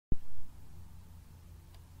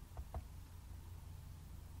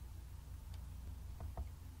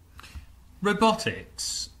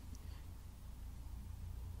Robotics.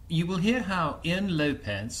 You will hear how Ian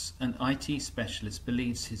Lopez, an IT specialist,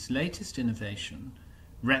 believes his latest innovation,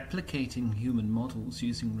 replicating human models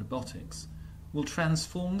using robotics, will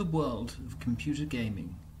transform the world of computer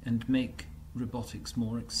gaming and make robotics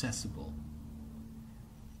more accessible.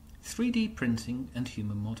 3D printing and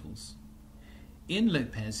human models. Ian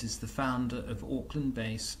Lopez is the founder of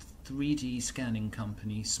Auckland-based 3D scanning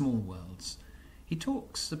company Small Worlds. He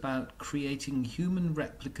talks about creating human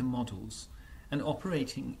replica models and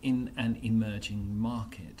operating in an emerging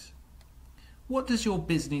market. What does your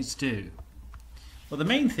business do? Well, the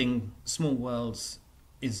main thing Small Worlds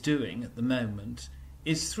is doing at the moment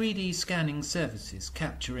is 3D scanning services,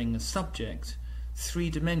 capturing a subject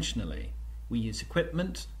three-dimensionally. We use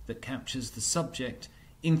equipment that captures the subject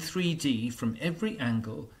in 3D from every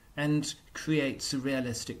angle and creates a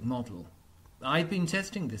realistic model. I've been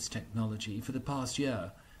testing this technology for the past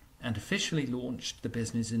year and officially launched the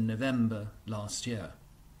business in November last year.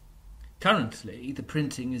 Currently, the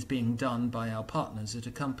printing is being done by our partners at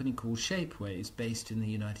a company called Shapeways based in the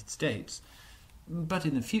United States, but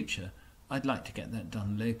in the future I'd like to get that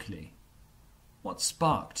done locally. What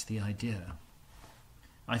sparked the idea?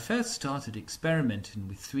 I first started experimenting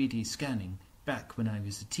with 3D scanning back when I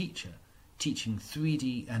was a teacher, teaching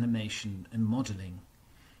 3D animation and modelling.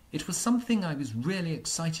 It was something I was really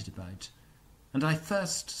excited about, and I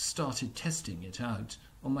first started testing it out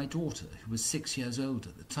on my daughter, who was 6 years old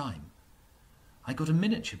at the time. I got a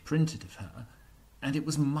miniature printed of her, and it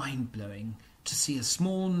was mind-blowing to see a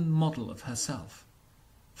small model of herself.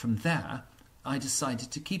 From there, I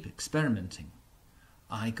decided to keep experimenting.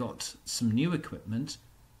 I got some new equipment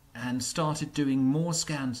and started doing more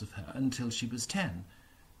scans of her until she was 10,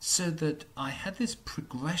 so that I had this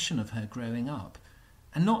progression of her growing up,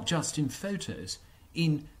 and not just in photos,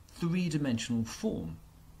 in three-dimensional form.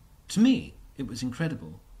 To me, it was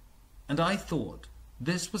incredible, and I thought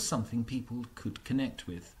this was something people could connect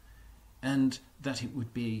with, and that it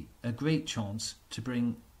would be a great chance to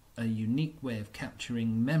bring a unique way of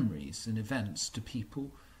capturing memories and events to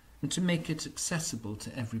people and to make it accessible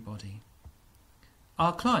to everybody.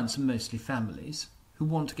 Our clients are mostly families who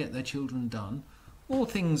want to get their children done or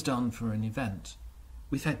things done for an event.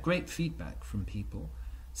 We've had great feedback from people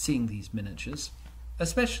seeing these miniatures,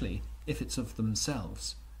 especially if it's of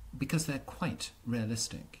themselves, because they're quite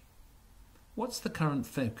realistic. What's the current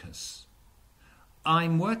focus?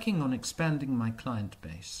 I'm working on expanding my client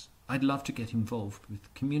base. I'd love to get involved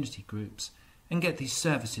with community groups and get these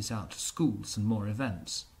services out to schools and more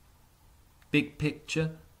events. Big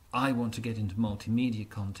picture, I want to get into multimedia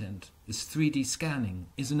content, as 3D scanning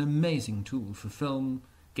is an amazing tool for film,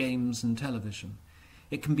 games and television.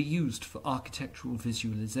 It can be used for architectural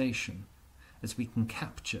visualization, as we can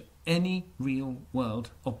capture any real-world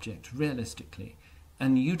object realistically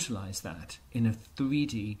and utilize that in a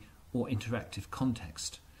 3D or interactive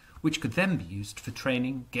context, which could then be used for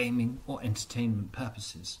training, gaming or entertainment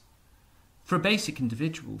purposes. For a basic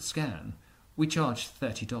individual scan, we charge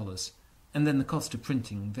 $30, and then the cost of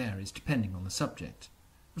printing varies depending on the subject.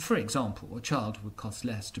 For example, a child would cost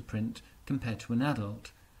less to print compared to an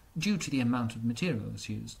adult, due to the amount of materials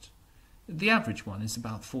used. The average one is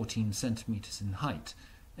about 14 centimetres in height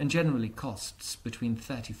and generally costs between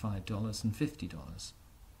 $35 and $50.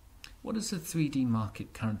 What does the 3D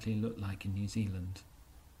market currently look like in New Zealand?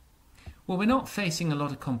 Well, we're not facing a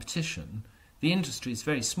lot of competition. The industry is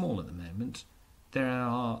very small at the moment. There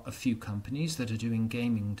are a few companies that are doing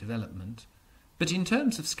gaming development, but in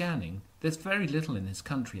terms of scanning, there's very little in this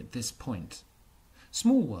country at this point.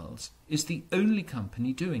 Small Worlds is the only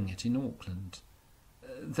company doing it in Auckland.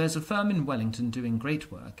 There's a firm in Wellington doing great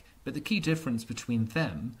work, but the key difference between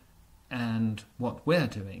them and what we're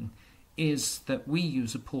doing is that we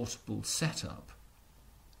use a portable setup.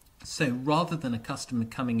 So rather than a customer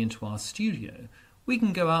coming into our studio, we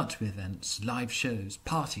can go out to events, live shows,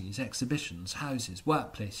 parties, exhibitions, houses,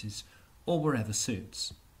 workplaces, or wherever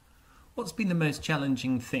suits. What's been the most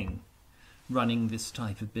challenging thing running this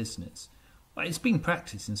type of business? Well, it's been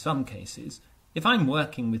practice in some cases. If I'm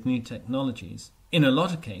working with new technologies, in a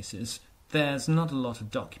lot of cases, there's not a lot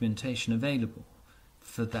of documentation available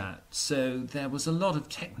for that. So there was a lot of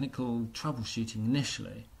technical troubleshooting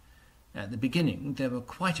initially. At the beginning, there were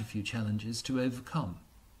quite a few challenges to overcome.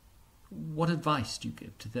 What advice do you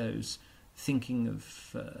give to those thinking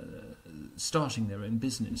of starting their own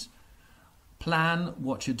business? Plan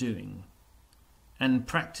what you're doing and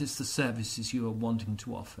practice the services you are wanting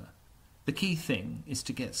to offer. The key thing is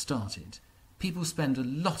to get started. People spend a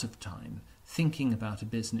lot of time thinking about a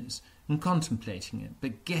business and contemplating it,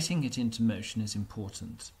 but getting it into motion is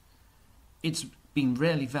important. it's been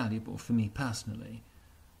really valuable for me personally,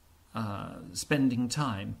 spending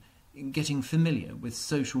time getting familiar with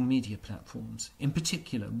social media platforms, in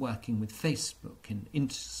particular working with Facebook and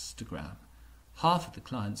Instagram. Half of the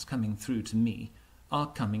clients coming through to me are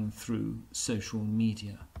coming through social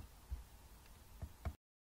media.